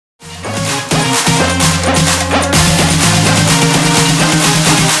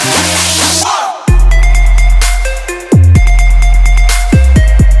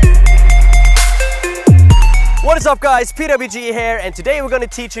up guys, PWG here, and today we're going to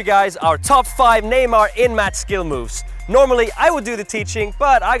teach you guys our top 5 Neymar in-match skill moves. Normally I would do the teaching,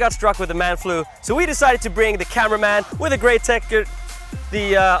 but I got struck with the man flu, so we decided to bring the cameraman with a great technique,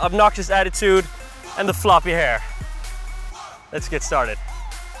 the obnoxious attitude, and the floppy hair. Let's get started.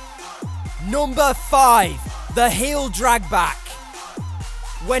 Number 5, the heel drag back.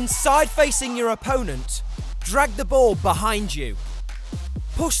 When side facing your opponent, drag the ball behind you.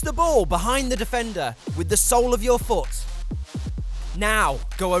 Push the ball behind the defender with the sole of your foot. Now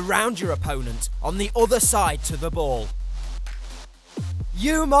go around your opponent on the other side to the ball.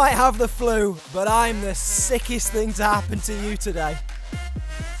 You might have the flu, but I'm the sickest thing to happen to you today.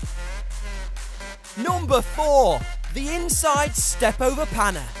 Number 4, the inside step over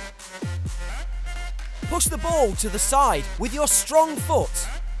panna. Push the ball to the side with your strong foot.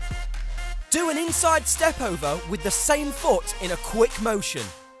 Do an inside step over with the same foot in a quick motion.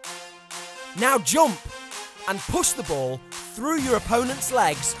 Now jump and push the ball through your opponent's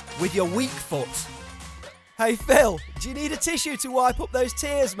legs with your weak foot. Hey Phil, do you need a tissue to wipe up those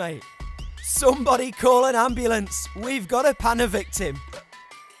tears, mate? Somebody call an ambulance, we've got a panna victim.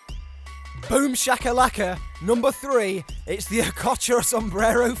 Boom shakalaka. Number 3, it's the Ococha or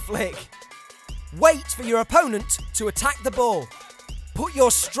sombrero flick. Wait for your opponent to attack the ball. Put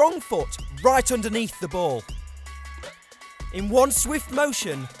your strong foot right underneath the ball. In one swift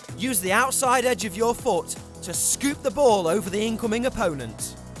motion, use the outside edge of your foot to scoop the ball over the incoming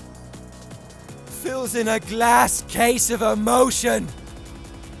opponent. Phil's in a glass case of emotion.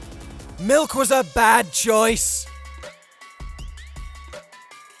 Milk was a bad choice.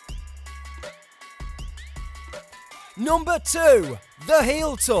 Number 2, the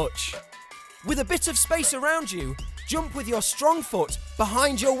heel touch. With a bit of space around you, jump with your strong foot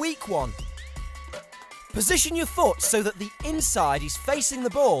behind your weak one. Position your foot so that the inside is facing the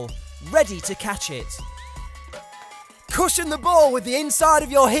ball, ready to catch it. Cushion the ball with the inside of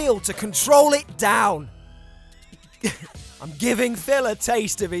your heel to control it down. I'm giving Phil a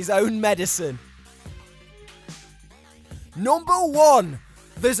taste of his own medicine. Number 1,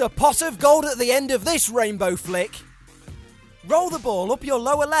 there's a pot of gold at the end of this rainbow flick. Roll the ball up your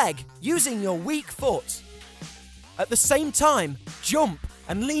lower leg using your weak foot. At the same time, jump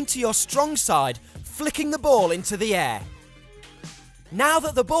and lean to your strong side, flicking the ball into the air. Now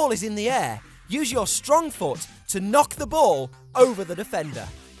that the ball is in the air, use your strong foot to knock the ball over the defender.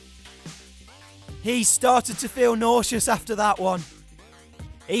 He started to feel nauseous after that one.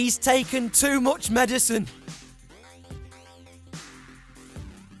 He's taken too much medicine.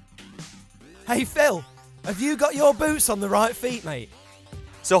 Hey Phil, have you got your boots on the right feet, mate?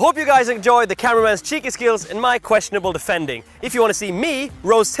 So hope you guys enjoyed the cameraman's cheeky skills and my questionable defending. If you want to see me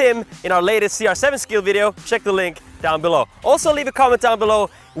roast him in our latest CR7 skill video, check the link down below. Also leave a comment down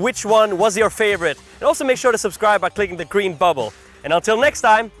below which one was your favorite. And also make sure to subscribe by clicking the green bubble. And until next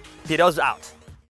time, Tito's out.